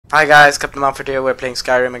Hi guys, Captain Mumford here. We're playing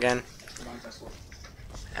Skyrim again,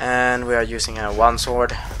 and we are using a one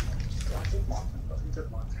sword.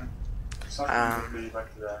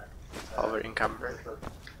 Over encumbered.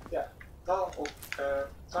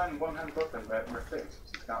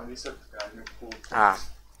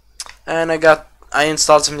 And I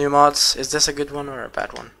installed some new mods. Is this a good one or a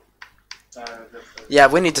bad one? Yeah,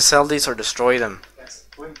 we need to sell these or destroy them.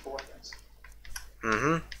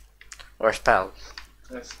 Or spell.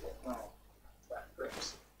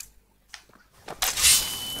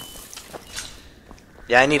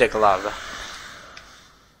 Yeah, I need a glove.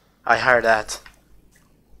 I heard that.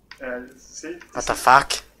 See, what the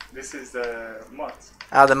fuck? This is the mod.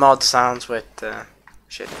 Ah, the mod sounds with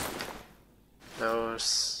shit.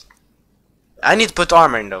 Those. I need to put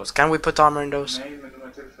armor in those. Can we put armor in those? Nej, men de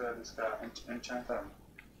är till för att du ska enchanta dem.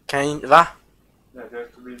 Va? Yeah, they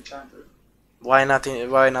have to be enchanted. Why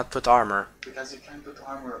not put armor? Because you can't put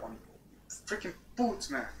armor on freaking boots,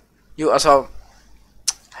 man. You also.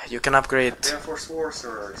 You can upgrade. They are for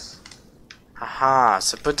sorcerers. Aha,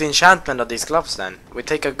 so put the enchantment of these gloves then. We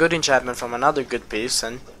take a good enchantment from another good piece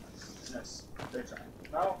and... Yes, they try.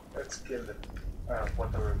 Now, let's kill them.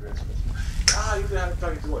 Whatever it is. Ah, you have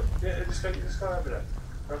tagit hål. Du ska över det.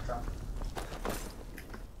 Rakt fram.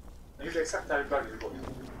 Jag gjorde exakt där i plagget igår.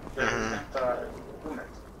 Jag hämtar hornet.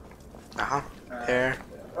 Aha, here.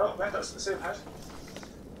 Ja, vänta, se här.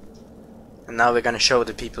 And now we're gonna show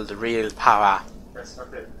the people the real power. Yes,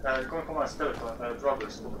 okej. Det kommer komma ett spel på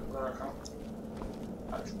Drobbers.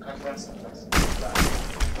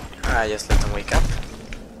 Just let them wake up.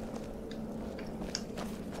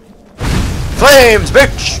 Flames,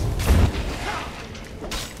 bitch!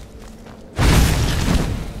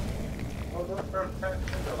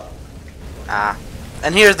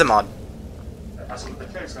 And here's the mod.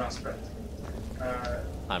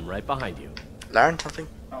 I'm right behind you. Learn something?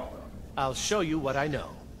 I'll show you what I know.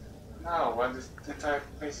 No, well, this entire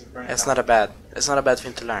place is burning. It's not a bad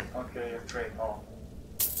thing to learn. Okay, trade all.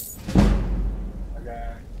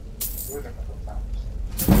 Okay.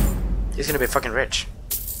 He's gonna be fucking rich.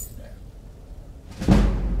 Yeah.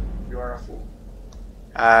 You are a fool.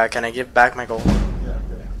 Can I give back my gold? Yeah,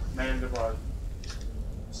 okay. Name the bar.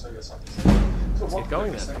 So you So what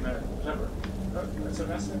going then?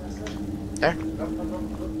 There?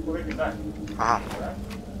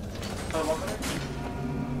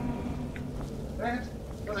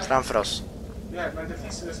 Framför oss. Ja, men det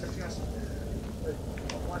finns det ska finnas.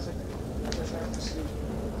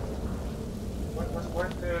 Vad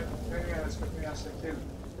inte pengar ska finnas till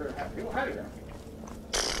för här. Jo, här är det.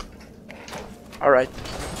 All right.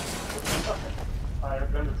 Jag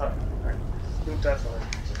glömde ta. Don't that for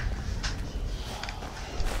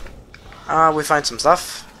We find some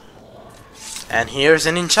stuff. And here's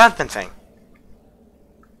an enchantment thing.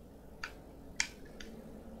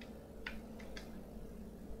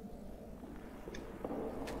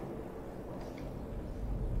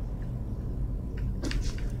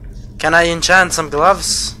 Can I enchant some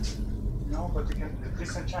gloves? No, but you can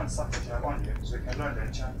disenchant something you have on you, so you can learn the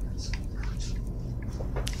enchantments.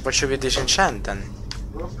 What should we disenchant then?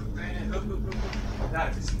 Look.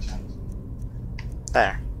 That disenchant.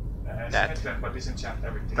 There. That. But disenchant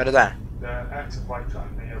everything. Vad är det där? The axe of white one,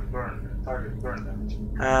 they have target burn damage.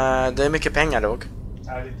 Det är mycket pengar dock.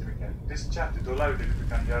 Ja, lite mycket. Disenchant, då lär du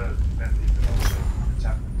kan göra den typen av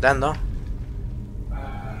enchantment. Den då?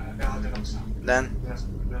 Ja, den också. Den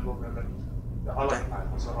låg väl alla de här,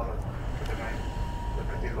 alltså alla de här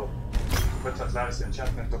till låg. För att lära sig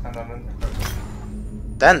enchantment, då kan du använda den.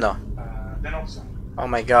 Den då? Den också. Oh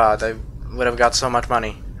my god, I would have got so much money.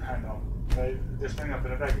 I know. Det är pengar på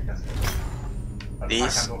den vägen kanske.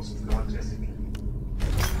 These? Kan också, för du har 3 stycken.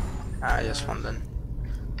 I just want them.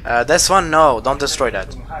 This one, no, don't destroy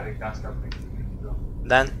that. De här är ganska bra.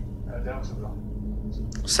 Den? Den är också bra.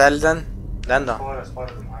 Sälj den. Den då? Spara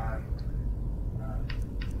de här.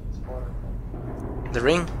 The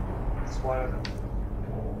ring? Spara dem.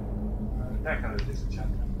 Där kan du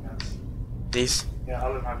disenchanta. These? Ja,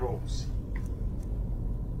 alla de här ropes.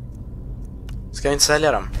 Ska jag inte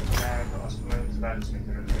sälja dem? Nej, alltså de är inte värda så mycket.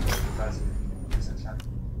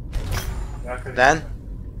 Den?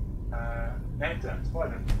 Nej, inte den. Spara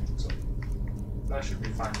den. Så. That should be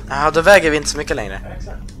fine. Jaha, då väger vi inte så mycket längre.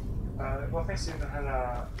 Exakt. Vad finns i den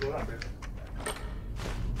här lådan?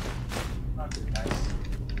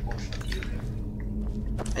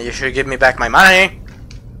 You should give me back my money.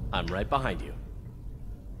 I'm right behind you.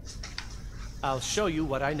 I'll show you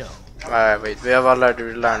what I know. Wait, we have already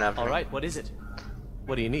learned everything. All right, what is it?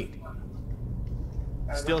 What do you need?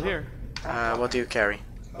 Still here. What do you carry?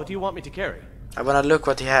 What do you want me to carry? I wanna look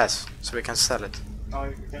what he has, so we can sell it. No,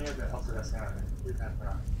 you can get the after that senare. Du kan hämta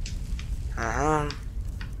den. Aha.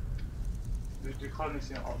 Du kollar nu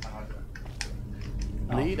sina avtal hade.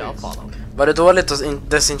 Lead, I'll follow. Var det dåligt att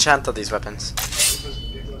disenchanta these weapons?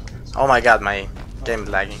 Oh my god, my game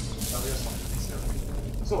lagging.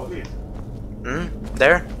 Så, lead.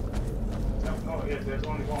 There? No, yeah, there's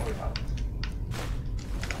only one way out.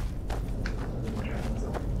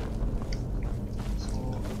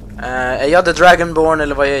 Är jag the Dragonborn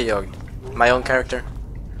eller vad är jag? My own character?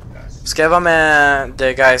 Ska jag vara med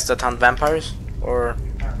the guys that hunt vampires? Or...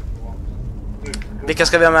 Vilka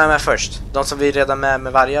ska vi ha med först? De som vi redan med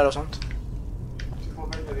vargar och sånt? Du får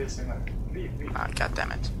välja det senare. Ah, god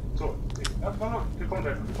damn it. Så, du kommer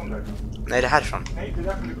därifrån, Nej, det är härifrån. Nej, det är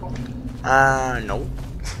därför du kommer. No.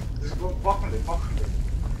 Du ska gå bakom dig.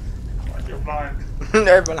 You're blind.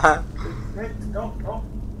 Jag är bara här. Nej, no.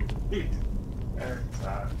 Hit.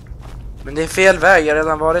 Men det är fel väg, jag har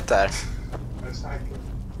redan varit där.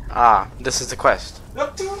 This is the quest.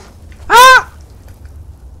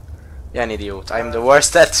 Jag är en idiot. I'm the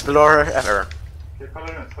worst explorer ever. Kolla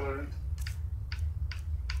runt.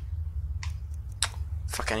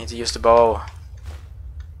 Fuck, I need to use the bow.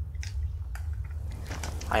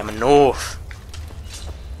 I am a noof.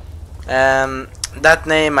 That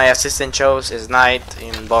name my assistant chose is Knight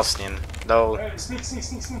in Bosnian, though Sneak.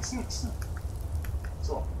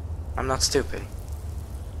 Så. I'm not stupid.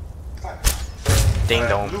 Ding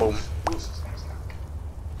dong boom.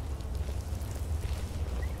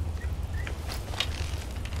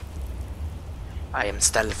 I am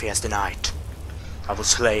stealthy as the night. I will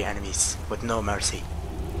slay enemies with no mercy.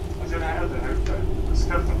 Alltså den här elden här uppe.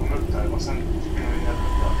 Skelten kommer upp där och sen försvinner den elden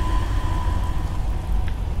där.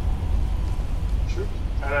 Shoot.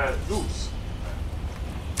 Här är loose.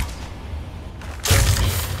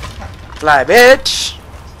 Fly, bitch!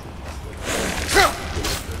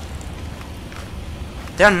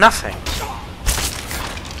 They're nothing.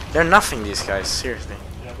 They're nothing, these guys, seriously.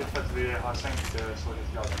 Ja, det är för att vi har sänkt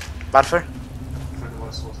svårighetsgraden. Varför? För det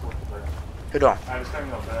var så svårt att börja. Hur då? Nej, det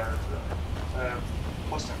stänger av det här.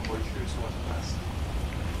 Posten var ju hur svårt som helst.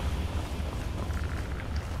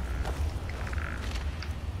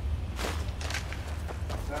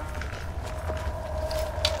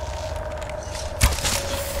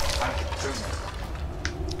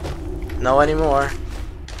 No anymore.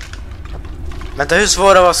 Vänta, hur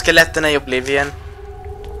svåra var skeletten i Oblivion?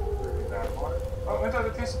 Vänta,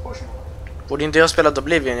 det finns en portion. Borde inte jag spelat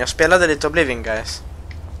Oblivion? Jag spelade lite Oblivion, guys.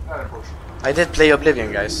 Här är en portion. I did play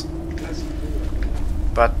Oblivion, guys.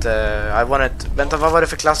 But I wanted... Vänta, vad var det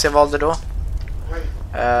för klass jag valde då?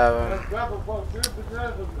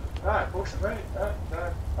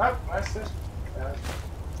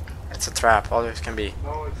 It's a trap, always can be.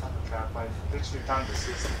 No, it's not a trap. I literally found this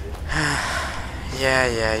yesterday.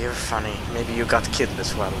 Yeah, you're funny. Maybe you got killed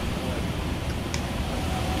as well.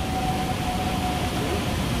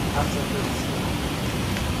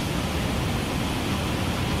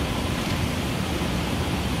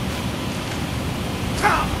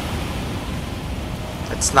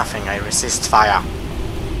 It's nothing, I resist fire.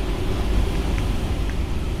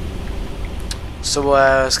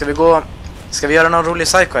 Så ska vi göra någon rolig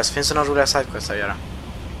sidequest? Finns det någon rolig sidequest att göra?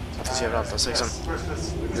 Det finns överallt, alltså liksom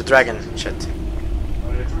The Dragon shit.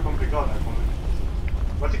 Jag tror vi kommer bli glada när jag kommer ut.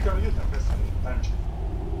 Vad tycker du om ljuden förresten?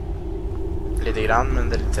 Lite grann, men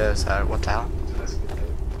det är lite så här, what the hell?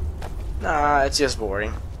 Nah, it's just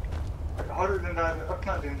boring. Har du den där,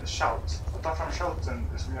 öppna din shout och ta fram shouten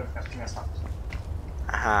som gör att du kan springa snabbt.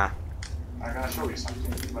 Aha. I'm gonna show you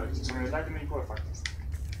something som jag lärde mig igår faktiskt.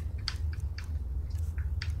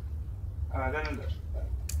 Den under.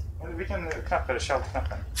 Vilken knapp är det?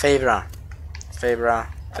 Shout-knappen? Favora.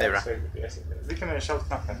 Vilken är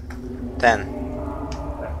shout-knappen? Den.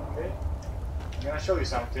 Okay. I'm gonna show you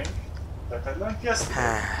something that I learned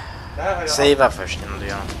yesterday. Savea först innan du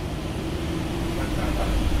gör något.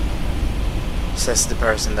 Says the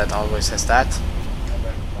person that always says that.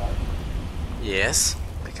 Yes,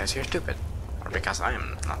 because you're stupid. Or because I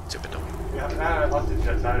am not stupid though. Jag har alltid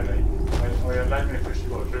velat lära mig. Och jag lärde mig först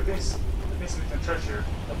igår. För det finns en liten treasure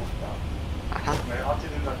där borta. Aha. Men jag har alltid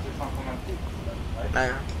undrat hur fan kommer man dit?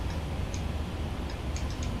 Nej.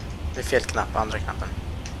 Det är fel knapp, andra knappen.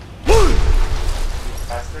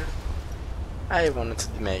 Faster? I wanted to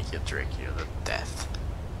make you drink you to death.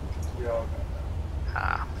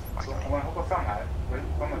 Så om man hoppar fram här,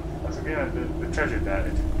 alltså grejen är the treasure där är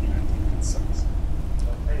typ ingenting.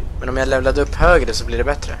 Men om jag levlade upp högre så blir det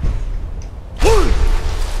bättre.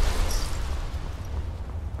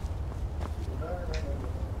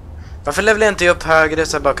 Varför levlar jag inte upp högre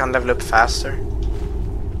så jag bara kan levla upp faster?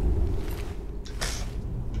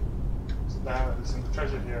 Så det här är liksom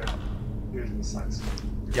usually size.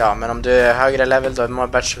 Ja, men om du är högre level då är det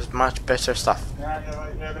much better stuff. Ja,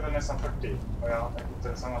 jag level nästan 40 och jag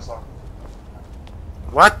hittade samma sak.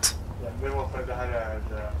 What? Ja, det var för det här är...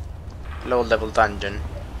 Low level dungeon.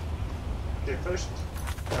 Okej, först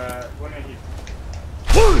går ni hit.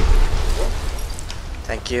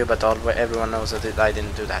 Thank you, but everyone knows that I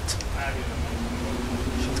didn't do that.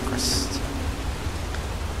 Shit, Christ.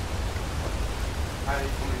 Här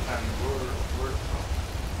kommer vi fram.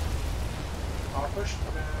 Ja, först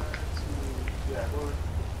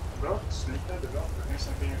bra, sneakade bra. Det finns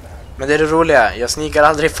en fin det här. Men det är det roliga, jag sneakar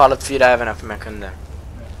aldrig Fallout 4 även om jag kunde.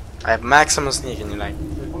 I have maximum sneaking, you like.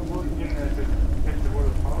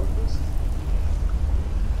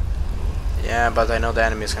 Yeah, but I know the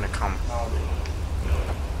enemy is gonna come.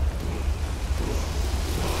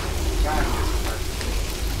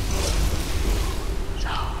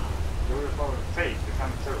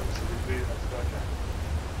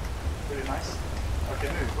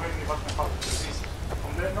 Okej, nu går in i vattenfallet. Precis.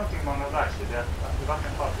 Om det är någonting man har lärt sig, det är att i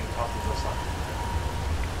vattenfallet inte alltid går svart.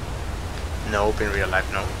 Nope, in real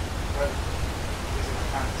life, no.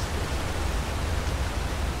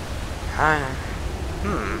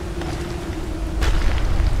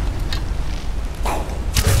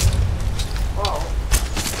 Wow.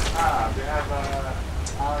 We have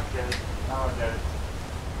okay, now I get it.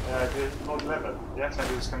 Det är low level.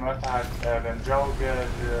 Egentligen du ska möta här den Jogger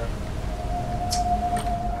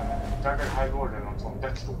High Lord eller något sånt.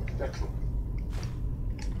 Deathloop.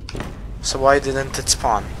 So why didn't it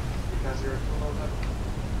spawn? Because you're too low level.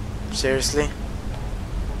 Seriously?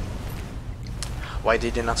 Why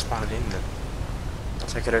did you not spawn it in then?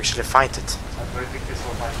 So I could actually fight it. Jag tycker det är så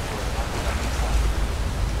fight for it.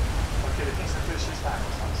 Okej, det finns en till kista här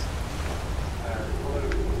någonstans.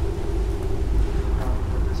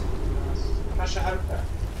 Kanske här uppe.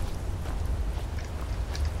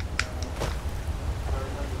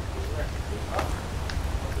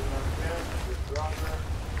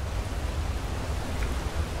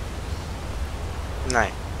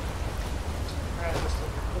 Nej.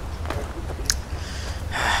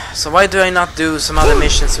 So why do I not do some other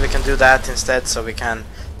missions so we can do that instead so we can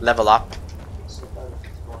level up?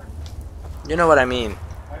 You know what I mean.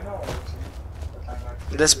 I know what you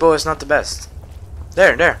mean. This bow is not the best.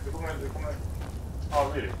 There. Oh,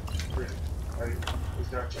 really? Is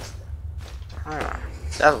there a chest there?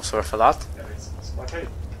 That was worth a lot. Yeah, it's okay.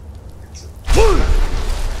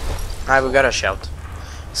 Alright, we got a shout.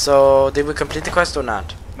 So, did we complete the quest or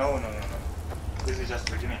not? No. This is just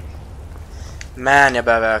the beginning. Man, jag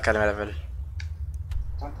behöver öka level.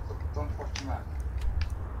 Don't fuck mad.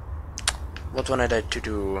 What wanted I to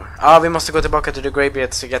do? Ah, vi måste gå tillbaka to the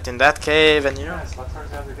Greybeard to get in that cave and you know. Yes, but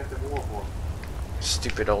first I have to get the warhol.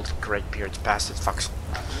 Stupid old Greybeard bastard fucks.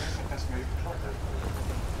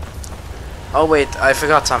 Oh wait, I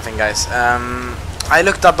forgot something, guys. I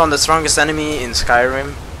looked up on the strongest enemy in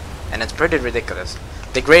Skyrim, and it's pretty ridiculous.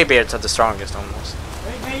 The Greybeards are the strongest, almost.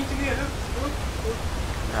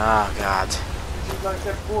 Oh god. You like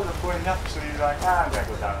that bullet going up, so you're like, I'm gonna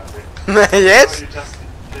go down a bit. Yes? So you just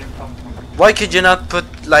didn't come to me. Why could you not put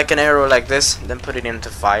like an arrow like this, then put it into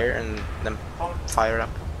fire, and then fire up?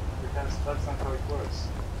 Because that's not how it works.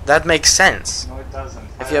 That makes sense. No, it doesn't.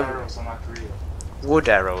 If Fire you have arrows are not real. wood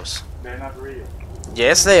arrows. They're not real.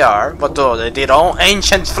 Yes, they are, but though they did all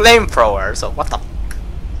ancient flamethrower, so what the?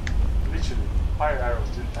 Literally, fire arrows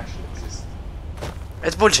didn't actually exist.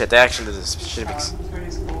 It's bullshit, they actually do specifics.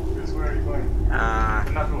 Please focus, where are you going?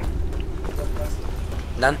 Not room.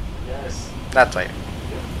 None? Yes. That way.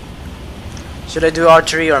 Yeah. Should I do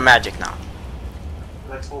archery or magic now?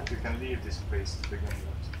 Let's hope you can leave this place to begin with.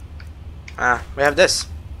 We have this.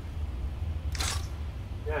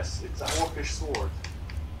 Yes, it's an orcish sword.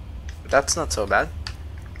 That's not so bad.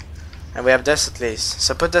 And we have this at least,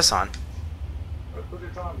 so put this on. But put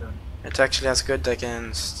it on then. It actually has good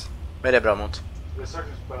against... Vad är det bra mot? The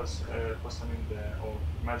certain spells cost in the or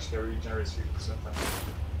magically regenerates 50%.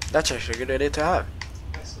 That's actually a good idea to have.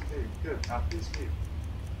 Yes, okay, good. Now please leave.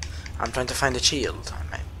 I'm trying to find a shield on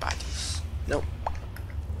my bodies. No.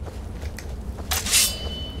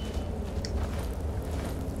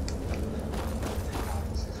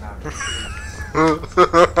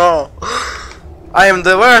 I am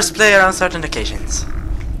the worst player on certain occasions.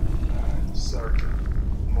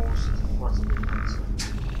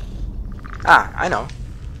 I know.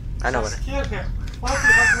 I know what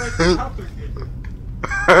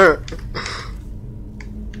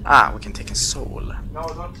we can take a soul. No,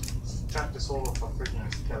 don't trap the soul of a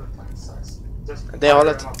freaking skeleton size. Just Det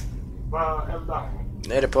hållet. Bara eld down.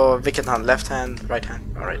 Är det på vilken hand? Left hand? Right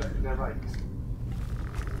hand? Alright. They're right.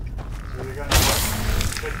 So you're gonna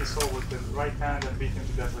take his sword with the right hand and beat him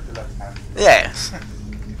to death with the left hand. Yes.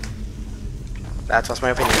 That was my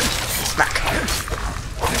opinion. Smack.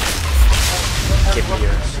 Keep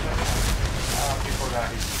yours.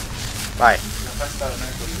 Bye.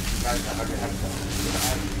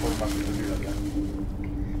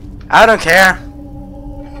 I don't care.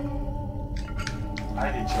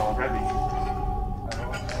 I need you already. I don't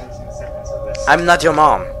want to in seconds of this. I'm not your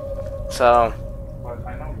mom, so. Well,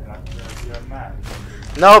 I know you're not. You're a man.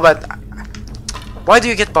 No, but why do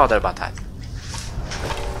you get bothered about that?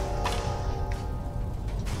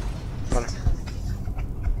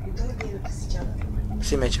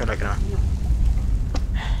 Se mig köra grön.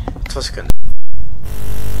 2 sekunder.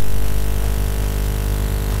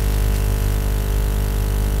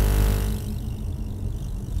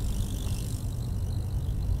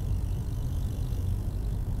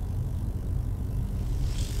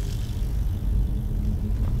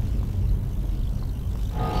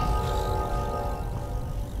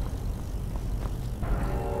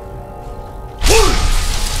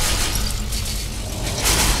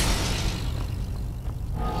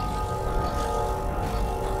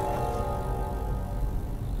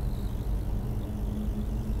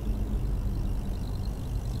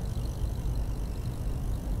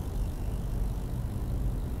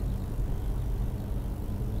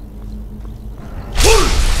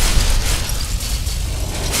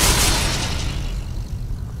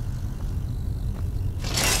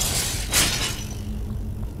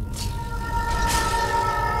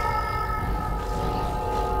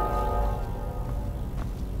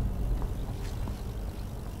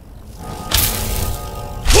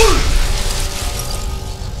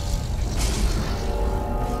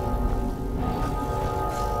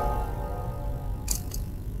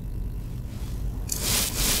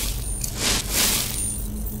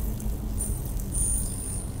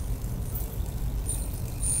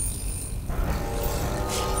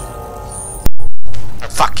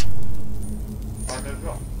 Fuck.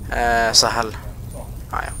 Sahel.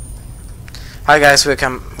 Ah, ja. Hi guys,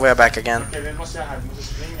 we're back again. Okej, vi måste göra här. Vi måste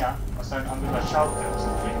springa och sen använda shouten och sen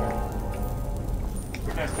springa.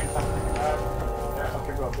 Du kan springa fast.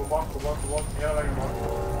 Okej, bra. Gå bak. Hela vägen bak.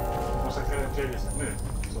 Du måste aktivera den tredje sen. Nu.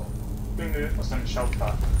 Så. Spring nu och sen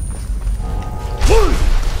shouta.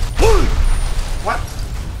 What?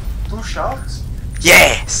 2 shouts?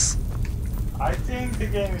 Yes! I think the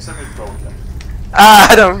game is a bit broken.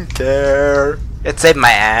 I don't care. It saved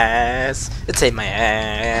my ass. It saved my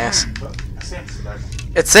ass.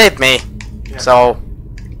 It saved me. Yeah. So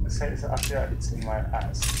It's in my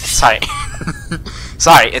ass. sorry.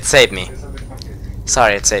 Sorry, it saved me. It's a bit confusing.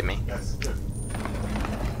 Sorry, it saved me. Yes, good.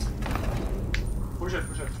 Push it.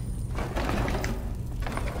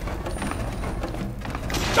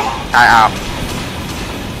 Ow.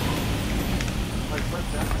 Wait,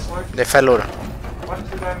 that's Det är fällor.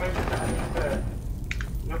 what did I make it?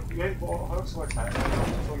 Jag har också varit här. Jag har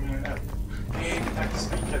fått min eld. Det är inte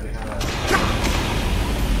skrika det här.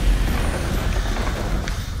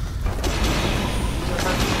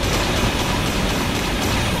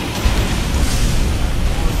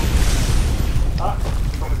 Ah,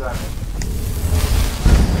 det kommer där nu.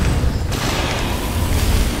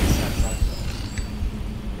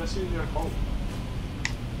 Jag ser ju koll.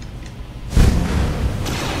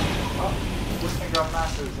 Ah, Western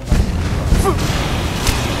Grandmaster is in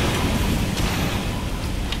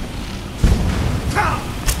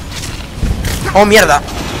Oh mierda!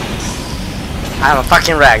 I'm a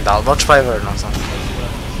fucking ragdoll. Watch my word or something.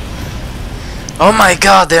 Oh my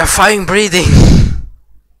god, they are fire breathing.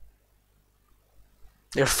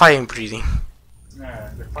 They're fire breathing.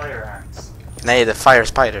 Yeah, the fire ants. Nay, the fire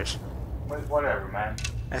spiders. Whatever, man.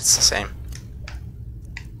 It's the same.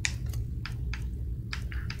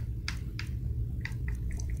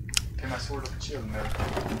 Can I sort of chill now?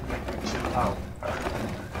 Make me chill out.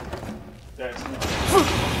 There's no...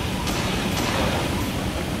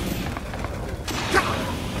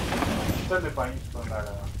 Ställ dig bara in på den där...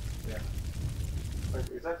 Yeah. Wait,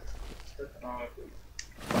 is that... No,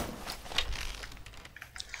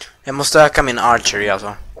 Jag måste öka min archery alltså.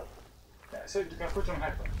 yeah, så du kan skjuta dem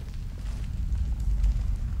här på.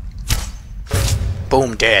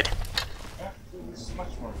 Boom, dead. Yeah, this is much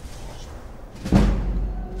more...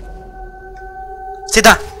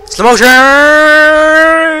 Sitta! Slow motion!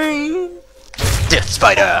 Death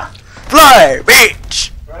spider! Fly,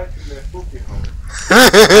 bitch! Right in the poopy hole.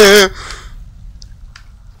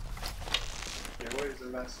 Yeah, where is the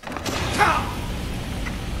last one?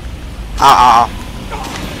 Ah.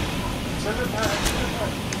 Send it back,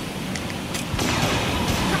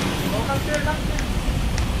 Oh, come here.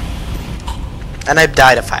 And I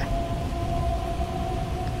died of fire.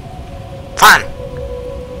 Fan!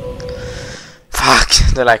 Fuck!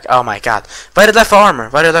 They're like, oh my god. Vad är det där för armor?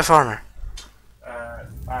 Vad är det där för armor?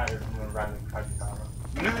 Nej, det är någon random type armor.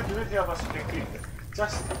 Men nu vet jag vad som är kring det.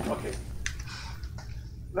 Just, okay.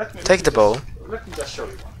 Take the bow. Let me just show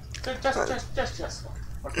you one. Just one.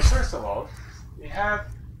 Okay, first of all, we have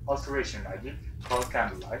alteration magic called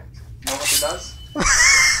candlelight. You know what it does?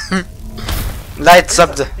 Lights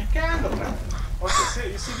up the... Candlelight. Okay, so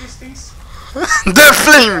you see these things? The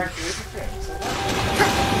flame!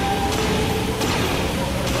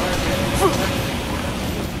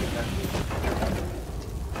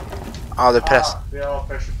 Oh, the press. They are all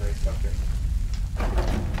pressure plates, okay.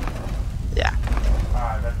 Yeah.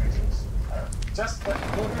 That makes sense. Just go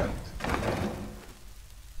runt.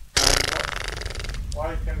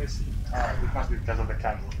 Why can we see? It must be because of the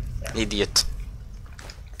candle. Yeah. Idiot.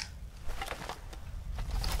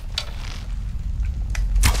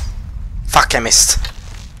 Fuck, I missed.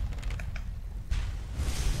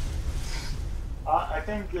 I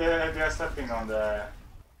think they are stepping on the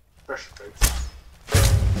pressure plates.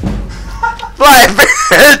 Fly,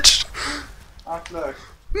 bitch! Look.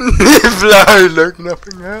 Fly like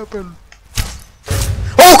nothing happened.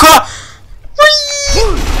 Oh, kolla!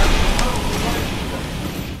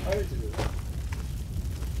 Why did you do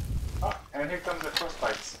that? And here comes the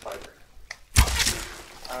frostbite spider.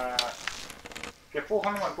 Ska få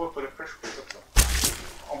honom att gå på the pressure plate också?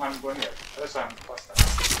 Om han går ner. Eller så är han fast där.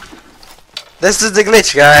 This is the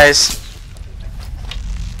glitch, guys.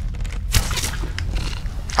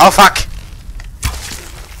 Oh, fuck.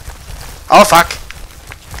 Oh, fuck.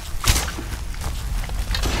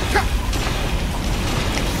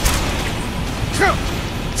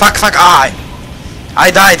 Fuck,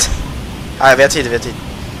 I died. Vi har tid.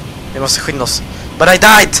 Vi måste skynda oss. But I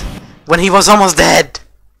died when he was almost dead.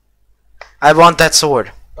 I want that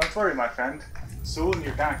sword. Don't worry, my friend. Soon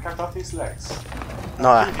you're gonna cut off his legs.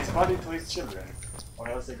 No. Give his body to his children. Or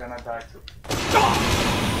else they're gonna die too.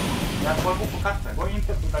 Ja, bara gå på katten. Gå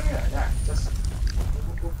inte på där nere. Ja, just...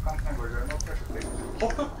 Gå på kanten går det. No pressure plate.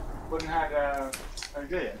 Hoppa upp på den här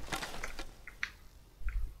grejen.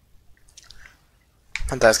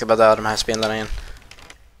 Vänta, jag ska bara döda de här spindlarna igen.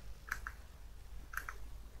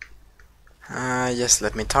 Just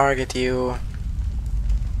let me target you.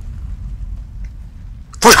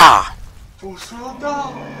 Pusha! Pusha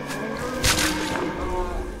down!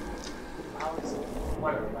 How is it?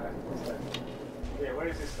 Whatever, man. Yeah, where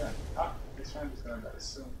is his friend? His friend is gonna die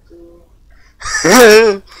soon too.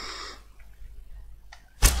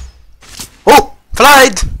 Oh!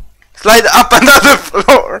 Slide up another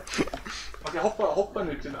floor! Okej, hoppa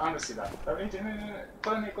nu till andra sidan. Nej.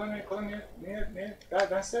 Kolla ner. Ner. Där,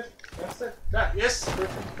 vänster. Där, yes!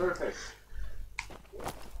 Perfect.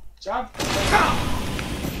 Jump.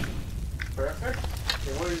 Perfect.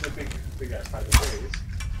 Okay, where is the big ass spider? There it is.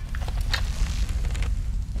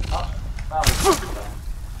 Now it's down.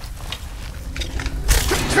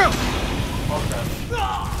 Okay.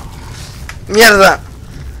 Mierda!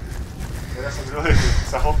 Det är så roligt.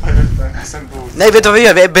 Så hoppar ut den sen bor. Nej, vet du vad vi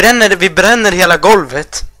gör? Vi bränner hela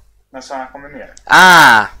golvet. Men så han kommer ner.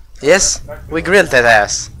 Yes. We grilled that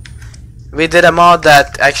ass. We did a mod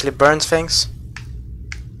that actually burns things.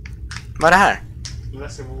 Vad är det här?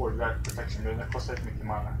 Less reward, right protection. Det kostar inte mycket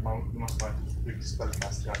mana. Man måste vara ett riktigt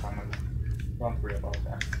spellcaster att använda. Don't worry about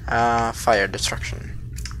that. Fire destruction.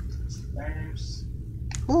 Names.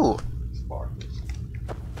 Ooh. Sparkles.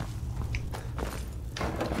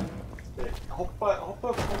 Hoppa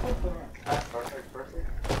upp. Perfect.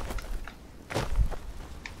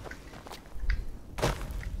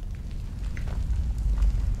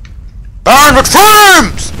 Burn with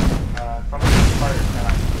flames! From the fire can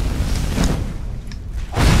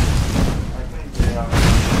I think they are...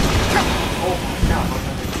 Oh my god, what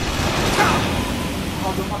are they?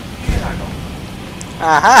 Oh, de markerar dem.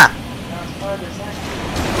 Aha! Deras spiders är...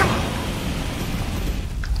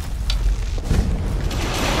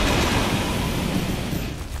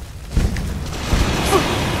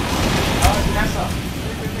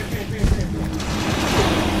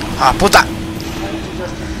 Puta!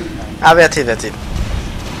 Vi har tid.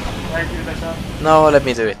 No, let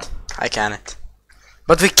me do it. I can't.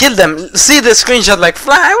 But we killed them. See the screenshot like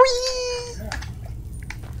fly. Whee!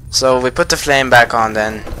 So we put the flame back on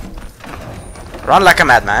then. Run like a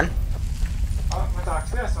madman.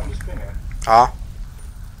 Ja.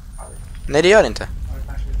 Nej, det gör det inte.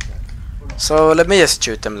 So let me just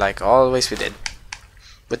shoot them like always we did.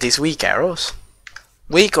 With these weak arrows.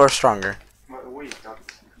 Weak or stronger?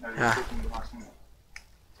 Ja.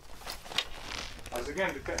 Alltså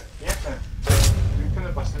egentligen, du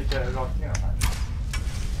kunde bara snicka rakt ner här.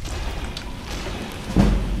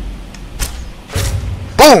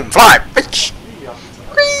 Boom! Fly! Bitch!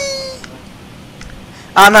 Whee!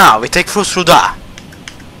 Ah, now we take Fusruda.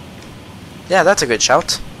 Yeah, that's a good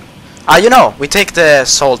shout. Ah, you know, we take the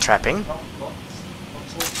soul trapping. Not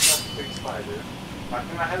so that big spider. But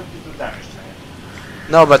can I help you do damage to him?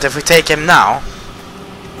 No, but if we take him now,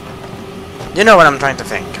 you know what I'm trying to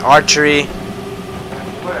think. Archery.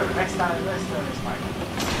 Whatever, next turn is mine.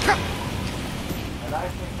 And I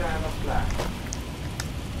think I have a plan.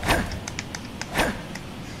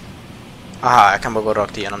 Aha, jag kan bara gå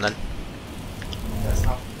rakt igenom den. Yes,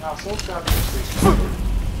 now soul trap is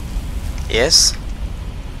Yes.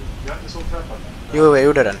 Du har inte soul trappat den? Jo, jag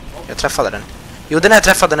gjorde den. Jag träffade den. Jo, den här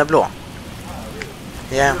träffade, den är blå.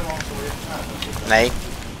 Ja. Yeah. Nej.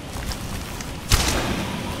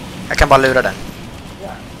 Jag kan bara lura den.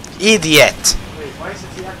 Idiot!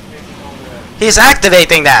 He's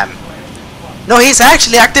activating them! No, he's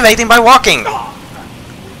actually activating by walking!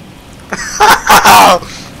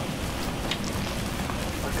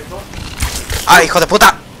 Ay, hijo de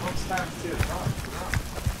puta!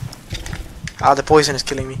 Ah, the poison is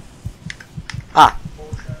killing me. Ah.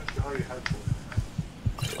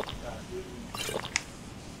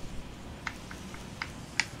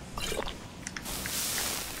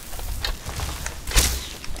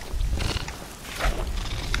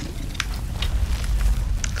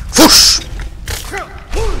 Whoosh!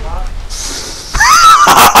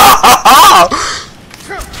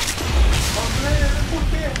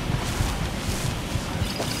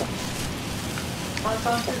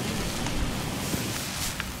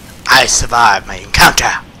 I survived my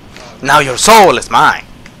encounter. Now your soul is mine.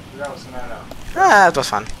 Ah, it was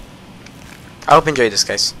fun. I hope you enjoyed this,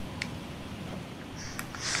 guys.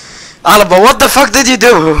 Alba, what the fuck did you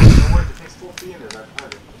do?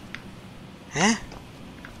 Eh?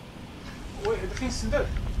 Det finns en dörr.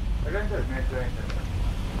 Är det en dörr? Nej, det är inte en dörr.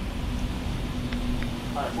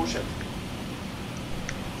 Nej, fortsätt.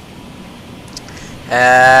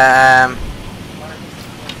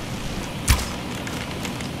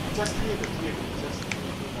 Just leave it.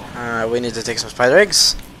 We need to take some spider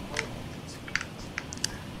eggs.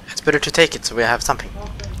 It's better to take it so we have something.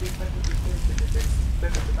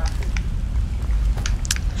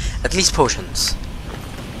 At least potions.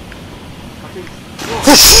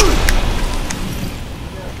 Push!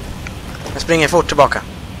 Jag springer fort tillbaka.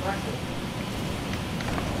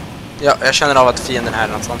 Ja, jag känner av att fienden är här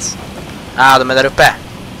någonstans. Ah, de är där uppe.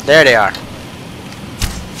 There they are.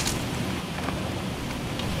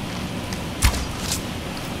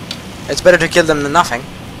 It's better to kill them than nothing.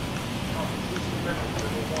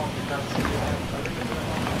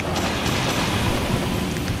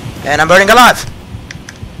 And I'm burning alive.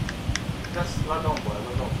 Just ladda om bara,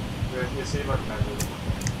 ladda om. Jag ser vart den är.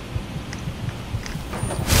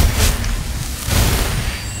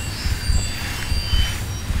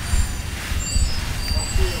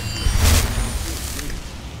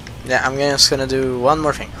 Yeah, I'm just gonna do one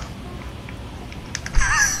more thing.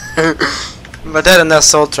 But then that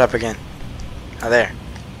soul trap again. Ah, there.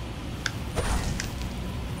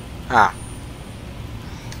 Ah.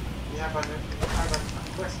 We have a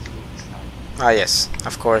quest to do this time. Ah, yes.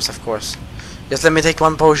 Of course, of course. Just let me take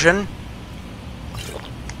one potion.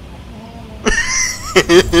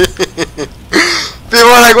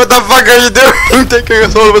 People are like, what the fuck are you doing? Taking a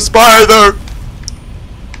soul of a spider!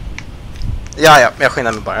 Ja, jag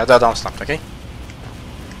skyndar mig bara. Jag dödar dem snabbt, okej?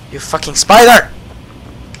 You fucking spider!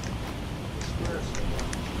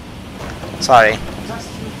 Sorry.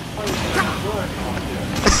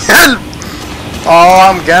 Help! Oh,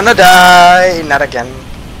 I'm gonna die! Not again.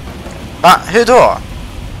 Va? Hur då?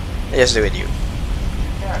 I just do it, you.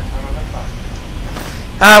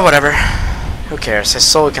 Ah, whatever. Who cares? His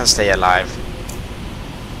soul can stay alive.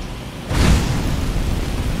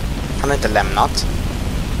 Han har inte lämnat.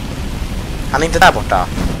 Han är inte där borta.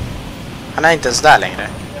 Han är inte ens där längre.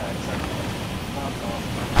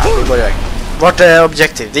 Ah, vi går iväg. Vart är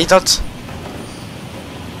objektiv? Ditåt?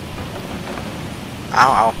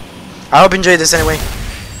 Ow, ow. I hope you enjoyed this anyway.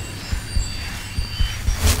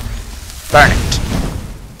 Burn it.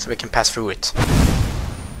 So we can pass through it.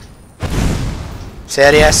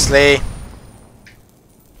 Seriously?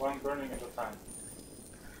 One burning at a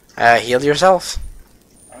time. Heal yourself?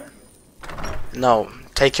 No,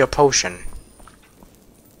 take your potion.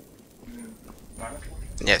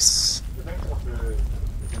 Yes. Jag tänkte att du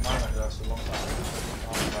manade det så långt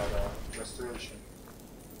restoration.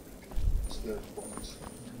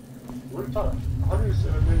 What are you how do you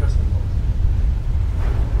say the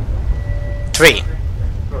 3.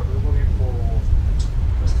 We're looking for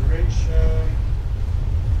restoration.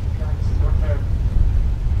 What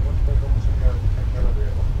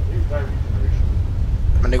regeneration?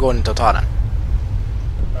 Men det går inte att ta den.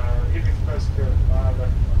 Hitting first kill.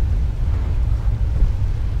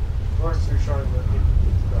 First you try the hit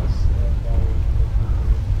first.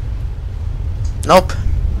 Nope.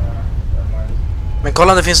 Never mind. Men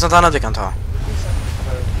kolla om det finns något annat vi kan ta.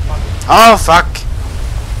 Oh fuck!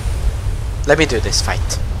 Let me do this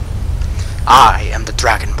fight. I am the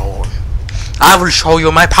Dragonborn. I will show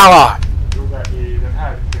you my power! I den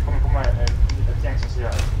här, det kommer komma ett gäng som säger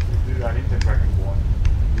att du är inte Dragonborn.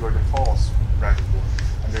 You are the false Dragonborn.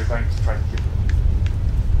 And they're going to try to kill you.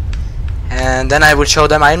 And then I will show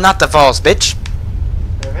them I'm not the false bitch.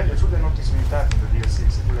 Jag tror det är något som inte är från the DLC.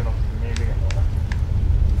 Jag tror det är något nyligen.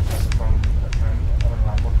 Alltså från en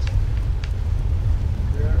annan bot.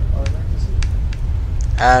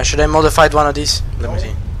 Should I modify one of these? Let me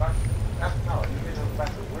see. Not now, in the middle of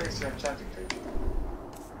battle. Where is your enchanting table?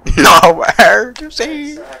 Nowhere to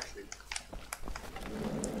see. Exactly.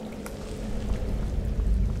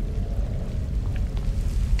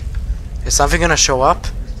 Is something gonna show up?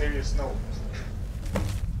 Mysterious note.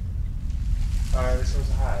 This was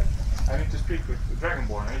had. I need to speak with the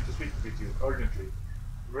Dragonborn. I need to speak with you urgently.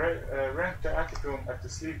 Rent the attic room at the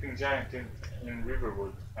Sleeping Giant in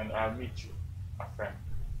Riverwood, and I'll meet you, my friend.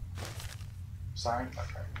 Signed, my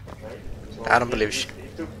friend. Okay? So I don't believe you. He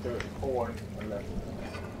took the horn and left.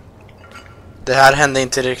 Det här hände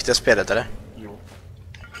inte i det riktiga spelet, eller? Jo.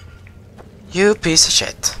 You piece of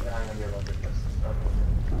shit. Det här är en del av det bästa.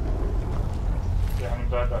 Det är han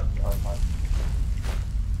dödat i alla fall.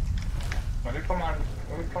 Men nu kommer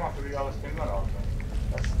han förbi alla spindlarna av den.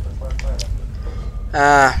 That's what I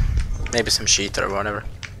Maybe some cheat or whatever.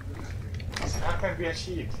 How can it be a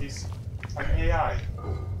cheat? He's an AI.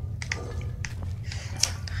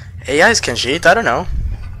 AIs can cheat, I don't know.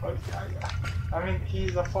 Well, I mean,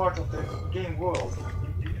 he's a part of the game world,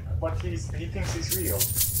 but he thinks he's real.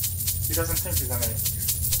 He doesn't think he's an AI.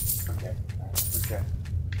 Okay.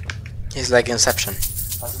 He's like Inception.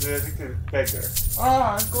 Alltså det är riktigt beggar.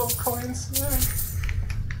 Gold coins!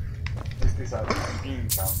 This is an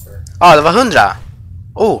encounter. Det var 100!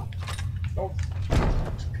 Oh! Oh.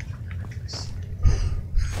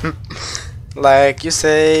 Like you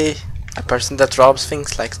say, a person that robs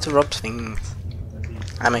things likes to rob things.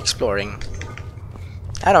 I'm exploring.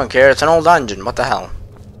 I don't care, it's an old dungeon, what the hell?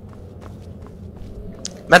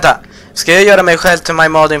 Vänta! Ska jag göra mig själv till my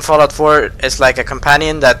mod in Fallout 4 is like a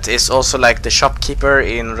companion that is also like the shopkeeper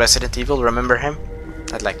in Resident Evil, remember him?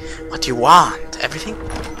 That like, what do you want? Everything?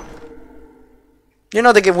 You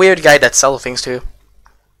know the weird guy that sells things to you?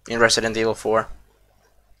 In Resident Evil 4?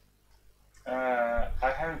 I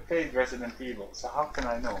haven't played Resident Evil, so how can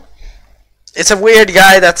I know? It's a weird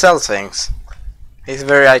guy that sells things. He's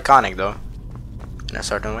very iconic though. In a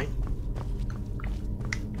certain way.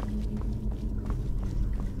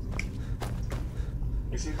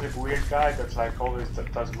 Is he the weird guy that's like always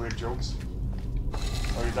does weird jokes?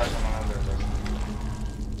 Or is that on another version?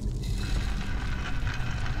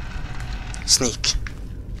 Sneak.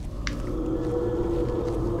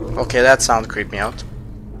 Okay, that sound creeped me out.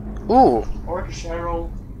 Ooh! Orcish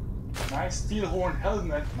arrow, nice. Steel horn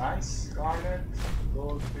helmet, nice. Garnet,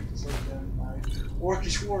 gold, 50 surgeon, nice.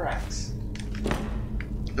 Orcish war axe.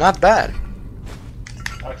 Not bad.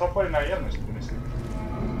 Jag tappade den här hjälmen som kunde se.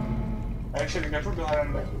 Actually, jag trodde du hade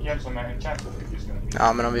en hjälm som är enchanted just nu.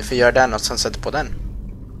 Ja, men om vi får göra den och sen sätter på den.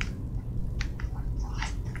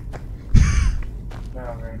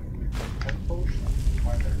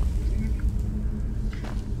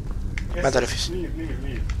 Vänta, det finns...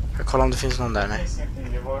 Leave. Jag kollar om det finns någon där, nej.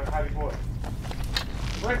 Det var här igår.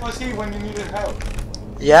 Where was he when you needed help?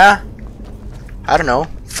 Yeah? I don't know.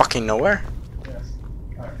 Fucking nowhere. Yes.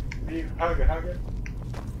 Alright. Leave. Höger.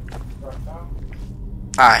 Right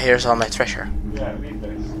now. Here's all my treasure. Yeah, leave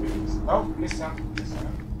this. No, listen.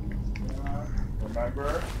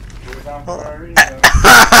 Remember, we're down for a reason.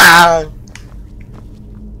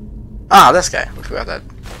 This guy. We forgot that.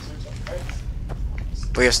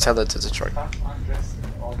 We just tell it to Detroit. Stop undressing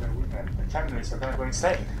all the women. The feminists are gonna go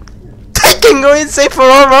insane. They can go insane for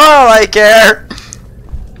all I care!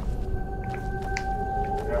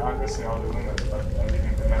 They're undressing all the women, but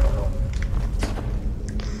leaving the men alone.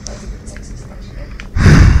 That's a bit sexist,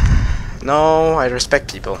 actually. No, I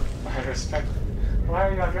respect people. I respect it. Why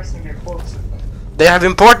are you undressing your clothes? They have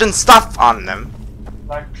important stuff on them.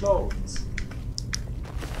 Like clothes.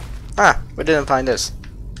 We didn't find this.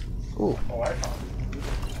 Ooh. Oh, I found it.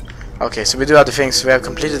 Okay, so we do other things. We have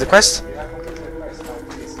completed the quest. We have completed the quest now.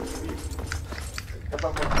 Please leave. Jag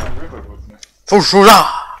bara gått till Riverwood nu. Fushura!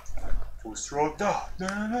 Fosråda!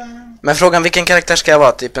 Men frågan, vilken karaktär ska jag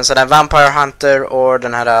vara? Typ en sån där Vampire Hunter och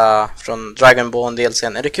den här från Dragonborn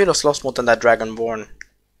DLCn. Är det kul att slåss mot den där Dragonborn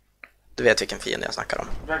Du vet vilken fiende jag snackar om.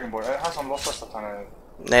 Dragonborn, är det han som låtsas att han är...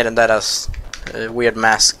 Nej, den deras Weird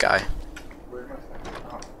Mask Guy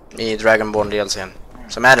i Dragonborn DLC:n.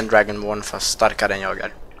 Som är en Dragonborn fast starkare än jag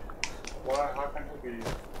är.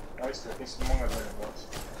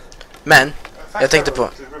 Men, jag tänkte på...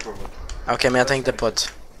 Okej, men jag tänkte på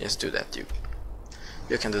att... Just do that,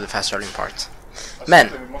 you can do the fast traveling part. Men...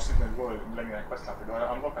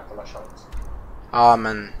 Ja,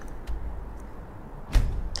 men...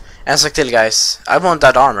 En sak till, guys. I want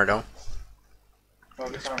that armor, though.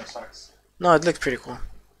 No, it looks pretty cool.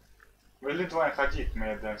 Vill du inte vara en Khajit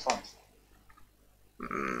med en svans?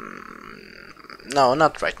 No,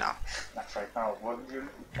 not right now. Not right now. Well, you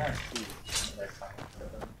can't be like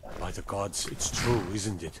that. By the gods, it's true,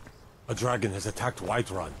 isn't it? A dragon has attacked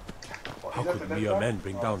Whiterun. How could mere men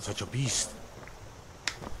bring down such a beast?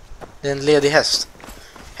 Det är en ledig häst.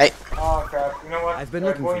 Hej. Oh crap, you know what? I've been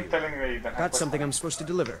looking for you. Telling me that Got something I'm supposed to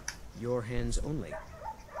deliver. Your hands only.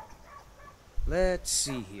 Let's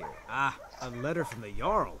see here. Ah, a letter from the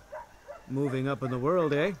Jarl. Moving up in the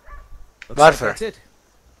world, eh? Looks Varför? like that's it.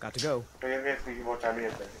 Got to go.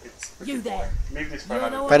 You there? Leave this for You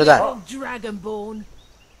another know Vad är det what där? called Dragonborn?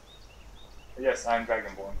 Yes, I'm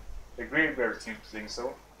Dragonborn. The Greybeard seems to think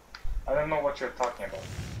so. I don't know what you're talking about.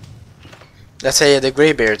 Let's say the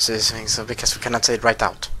Greybeards is saying so because we cannot say it right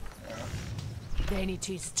out. Then it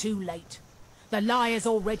is too late. The lie has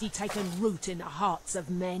already taken root in the hearts of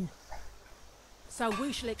men. So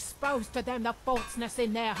we shall expose to them the falseness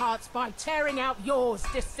in their hearts by tearing out yours,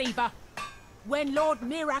 deceiver. When Lord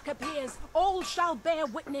Mirak appears, all shall bear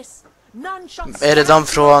witness. None shall Är det de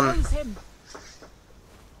från... oppose him.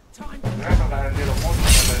 Time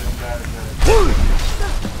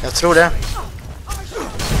Jag tror det.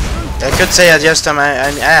 Jag kunde säga att just I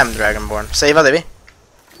am Dragonborn. Saveade vi?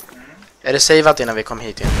 Är det savat innan vi kom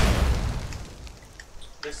hit igen?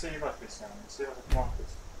 Det är savat liksom. Savat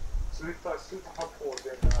automatiskt. Sluta ha på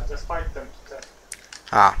det. Just fight them to death.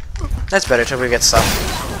 Ah. That's better till we get stuff.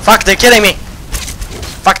 Fuck, they're killing me!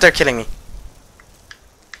 Fuck, they're killing me.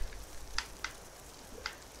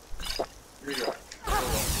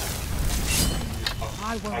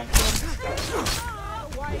 I won't.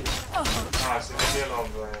 Så det är del av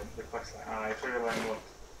the questline. Jag tror det var en mål.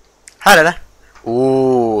 Här är det.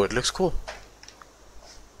 Ooh, it looks cool.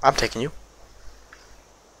 I'm taking you.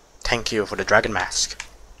 Thank you for the dragon mask.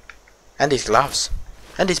 And these gloves.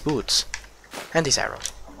 And these boots. And these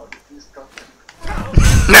arrows.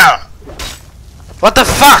 No! What the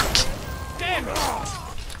fuck?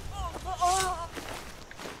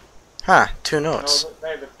 Huh, 2 notes.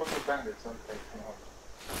 Nej, det får inte bandits som take.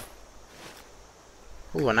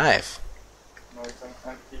 Ooh, a knife. No, it's an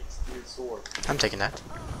antique steel sword. I'm taking that.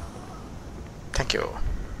 Thank you.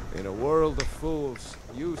 In a world of fools,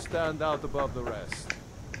 you stand out above the rest.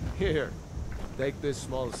 Here, take this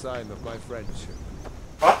small sign of my friendship.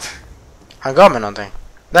 What? Han gav mig någonting.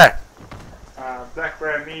 Där. Black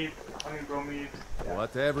rare meat, honey grow meat.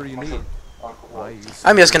 Whatever you need. Alcohol.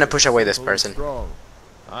 I'm just gonna push away this person. Strong.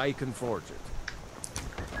 I can forge it.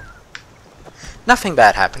 Nothing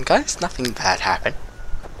bad happened, guys. Nothing bad happened.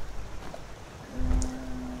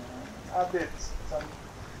 A bit. Some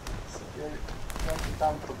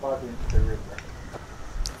dump the body into the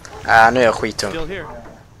river. Nu är jag skitung. Still here.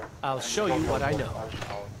 I'll show you what I know.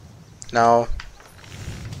 No.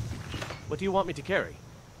 What do you want me to carry?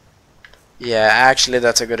 Yeah, actually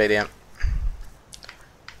that's a good idea.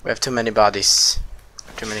 We have too many bodies.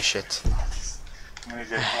 Too many shit. Many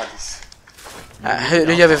dead bodies.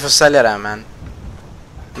 Hur gör vi för att sälja det här, man?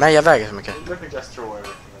 Nej, jag väger så mycket. Let me just throw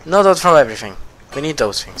everything. No, don't throw everything. We need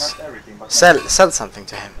those things. Not everything, but Sell something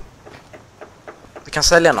to him. Vi kan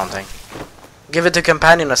sälja någonting. Give it to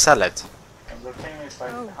companion or sell it. And the thing is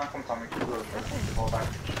like, han kommer ta mycket guld och inte gå back.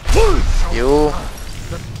 Jo.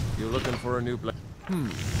 You looking for a new blade?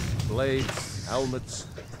 Blades, helmets,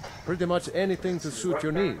 pretty much anything to suit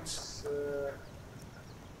your needs.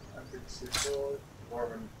 Antique steel sword,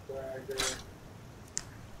 dwarven dagger,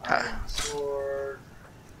 iron sword.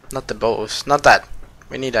 Not the bows. Not that.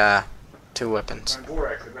 We need 2 weapons. Men vår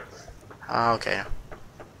är actually better. Ah, okay.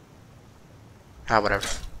 Ah, whatever.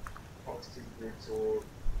 Steel great sword.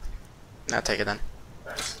 I'll take it then.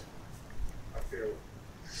 Nice. I feel.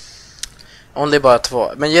 Only bara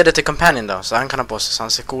 2. Men ge det till companion då, så han kan ha på sig så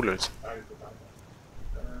han ser cool ut.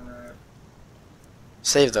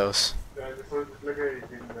 Save those. Du får lägga i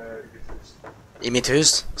ditt hus. I mitt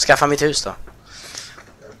hus? Skaffa mitt hus då.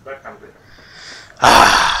 Där kan bli.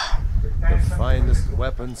 The finest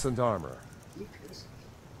weapons and armor.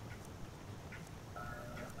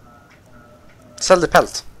 Sälj det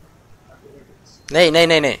pält.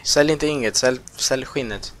 Nej. Sälj inte inget. Sälj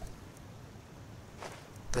skinnet.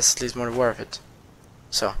 That's at least more worth it.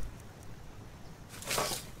 Så.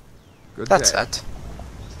 Good That's day. that.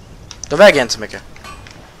 Då väger inte så mycket.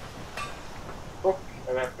 Och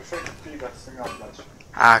är det perfekt tid att stänga av Flash?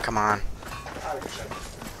 Ah, come on. Ja, i och för sig.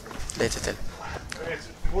 Lite till.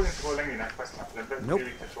 Det borde inte gå längre i den här questen. Det blir Nope.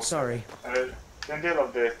 lite tråkigt. Sorry. Eller, det är en del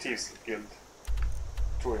av The Thieves Guild.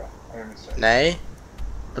 Tror jag. Om jag minns rätt. Nej.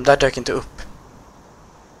 De där dök inte upp.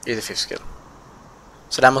 I The Fifth Skill.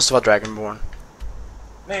 Så där måste vara Dragonborn.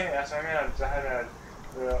 Nej, alltså jag menar det här är...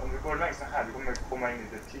 om du går längs den här, du kommer komma in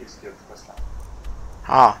i The Thieves Guild questen.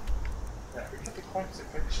 Ah. Ja, det är inte konstigt,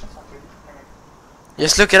 för det känns som att det...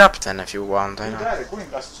 Just look it up then if you want. I Det know. där är, gå in,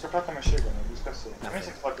 alltså du ska prata med tjuven nu, du ska se. Jag minns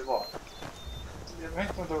inte vad det var. Jag vet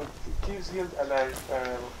inte om det var Thieves Guild eller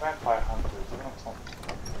Vampire Hunters eller något sånt.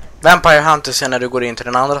 Vampire Hunter sen när du går in till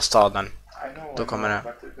den andra staden. I know, Då kommer det.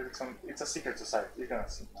 but det är liksom, it's a secret society, you're gonna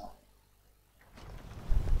see now.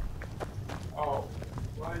 Oh,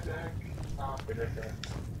 why the heck? Ah, det är det.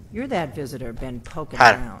 You're that visitor been poking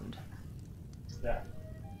Här. around. Ja.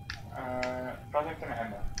 Prata inte med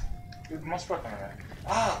henne. Du måste prata med henne.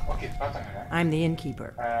 Ah, okej, prata med henne. I'm the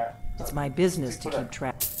innkeeper. It's my business to keep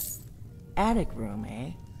track. Attic room,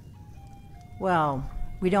 eh? Well,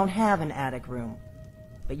 we don't have an attic room,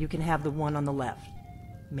 but you can have the one on the left.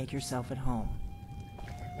 Make yourself at home.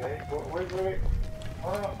 Okay, wait.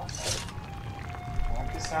 Oh,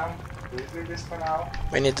 okay, Sam. We do this for now.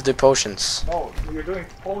 We need to do potions. No, you're doing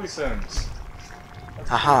poisons.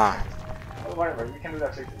 Aha. Oh, whatever, we can do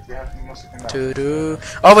that later. We have music in that. Doo-doo.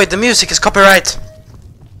 Oh wait, the music is copyright.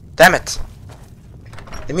 Damn it.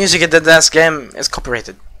 The music in the last game is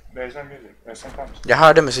copyrighted. There's no music. There's no comes. Jag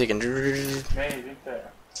hörde musiken. Nej, det är inte.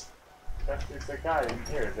 It's the guy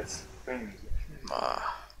in here that's playing music.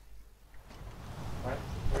 Right?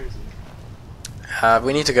 Where is he?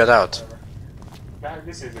 We need to get out. Yeah,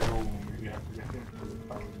 this is the room we have to get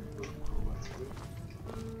into.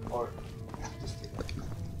 Or just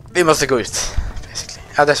Vi måste gå ut, basically.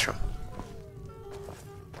 Ja, this room.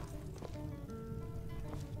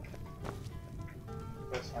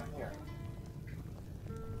 this one here.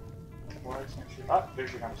 Where is she? Ah, there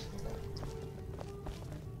she comes.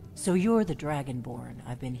 So you're the Dragonborn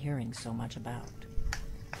I've been hearing so much about.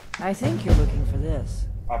 I think you're looking for this.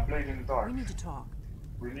 I played in the dark. We need to talk.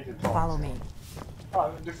 We need to talk. Follow me. Ah,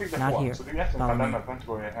 du fick det Not på. here. Så du egentligen Follow kan me. lämna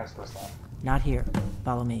kontoret i hennes questline. Not here.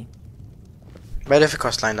 Follow me. Vad är det för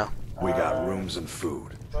kostline då? We got rooms and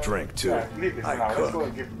food. Drink too. Yeah, leave it for I now. Let's go cook.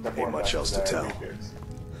 and give the Ain't board much back else to to the tell. Reapers.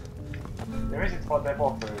 Jag vet inte vad det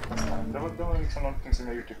var för questline. Det var liksom någonting som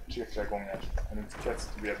jag gjort typ 3-4 gånger. And it gets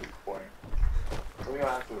to be a bit boring. Så jag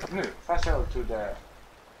har to... Nu, fast travel to the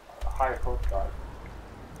high court guard.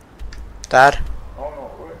 Där. No,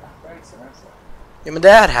 vänster. Ja men det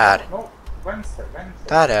är här. No, vänster.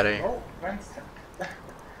 Där är det ju. No, vänster.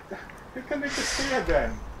 Hur kan du inte se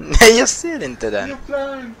den? Nej, jag ser inte den. You're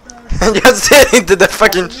blind. Jag ser inte the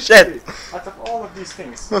fucking shit. Out of all of these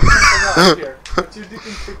things, you click around here, but you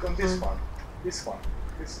didn't click on this one. This one.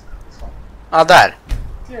 Ja, där.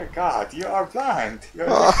 Dear God, you are blind.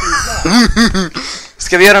 You're actually blind.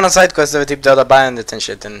 Ska vi göra någon sidequest där vi typ döda bandit and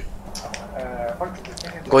shit? And Faktiskt,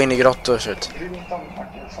 det gå in i grottor och shit. är inte om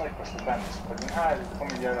aktuell sidequest för bandits, för den här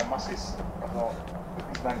kommer göra massvis. Alltså, det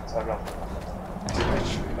finns bandits överallt.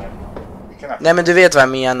 Vi kan Nej men du vet vad jag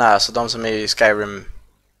menar, alltså de som är i Skyrim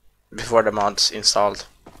before the mods installed.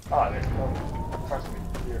 det är trust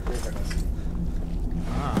me, you're gonna see.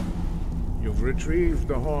 You've retrieved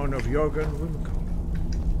the horn of Jörgen Wimco.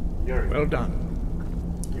 Well done.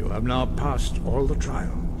 You have now passed all the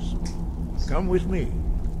trials. Come with me.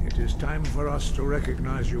 It is time for us to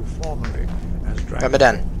recognize you formally as Vem är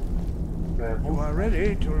den? Dragon. You are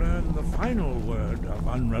ready to learn the final word of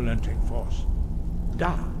unrelenting force.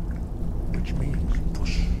 Da, which means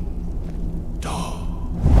push. Da.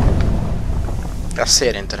 Jag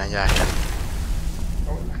ser inte den jäkeln.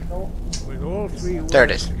 With all three There it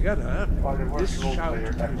words is. together, this shout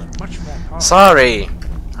is much more powerful. Sorry,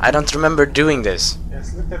 I don't remember doing this.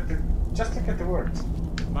 Yes, just look at the words.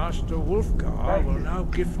 Master Wolfgar will now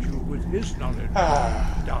gift you with his knowledge.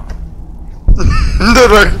 Da.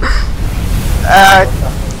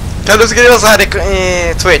 Kan du skriva så här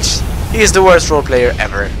i Twitch? He is the worst role player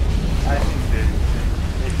ever. I think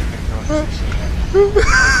they can make their own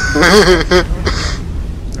decision.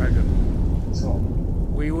 Dragon, So,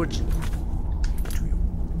 we would to you.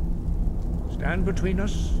 Stand between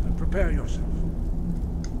us and prepare yourself.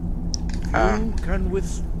 You can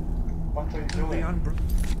with what are you the doing? unbroken.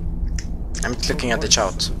 I'm looking at the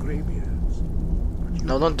chat. Greybeards, but you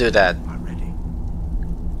No, don't do that. are ready.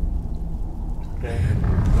 Okay.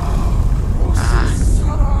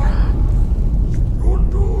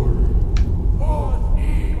 Rondo.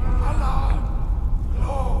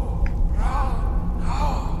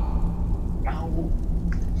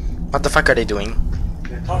 What the fuck are they doing?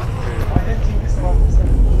 They're talking to you. Why didn't you miss one?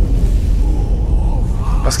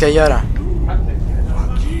 Vad ska jag göra?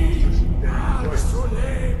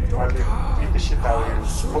 Beat the shit out of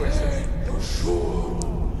your voices.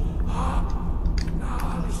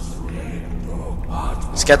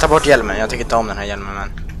 Ska jag ta bort hjälmen? Jag tycker inte om den här hjälmen, men...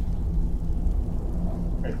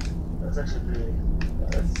 That's actually pretty...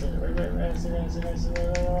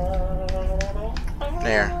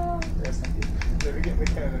 There. Vi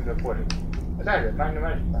kan ändra på det. Det där är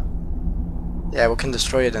magnemarita. Yeah, we can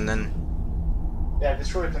destroy it and then... Yeah,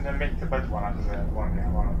 destroy it and then make the better one out of the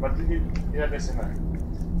one. But yeah, this in there.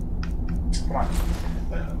 Come on.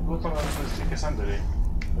 Låt dem stryka sönder dig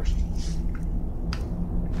först.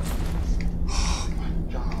 Oh my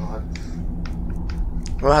god.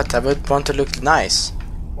 What? I would want to look nice.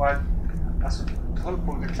 What? Alltså, du håller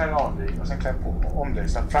på att klä av dig och sen klä på om dig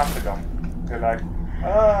så att framför dem. You're like,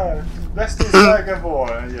 best is like a boy.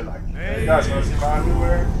 And you're like, hey guys, wanna see my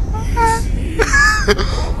underwear?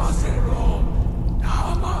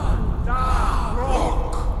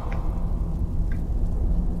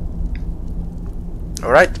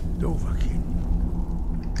 Alright. Dovahkiin,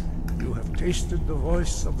 you have tasted the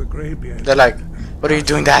voice of the Greybeard. They're like, what are you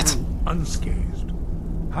doing that? Unscathed.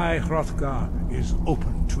 High Hrothgar is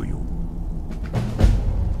open to you.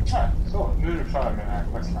 Så, nu är du klar med den här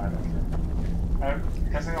questlinen.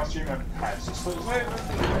 Vi kan se någon streamer här. Så är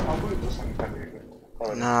det man går ut och sen kan vi...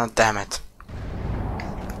 No, damn it.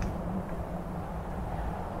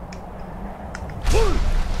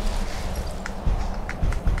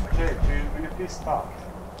 Okay, will you please stop?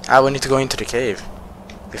 Ah, we need to go into the cave.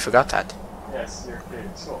 We forgot that. Yes, you're okay.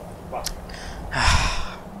 So, wow.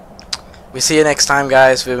 We see you next time,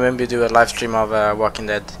 guys. We will maybe do a live stream of Walking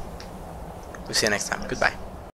Dead. We'll see you next time. Goodbye.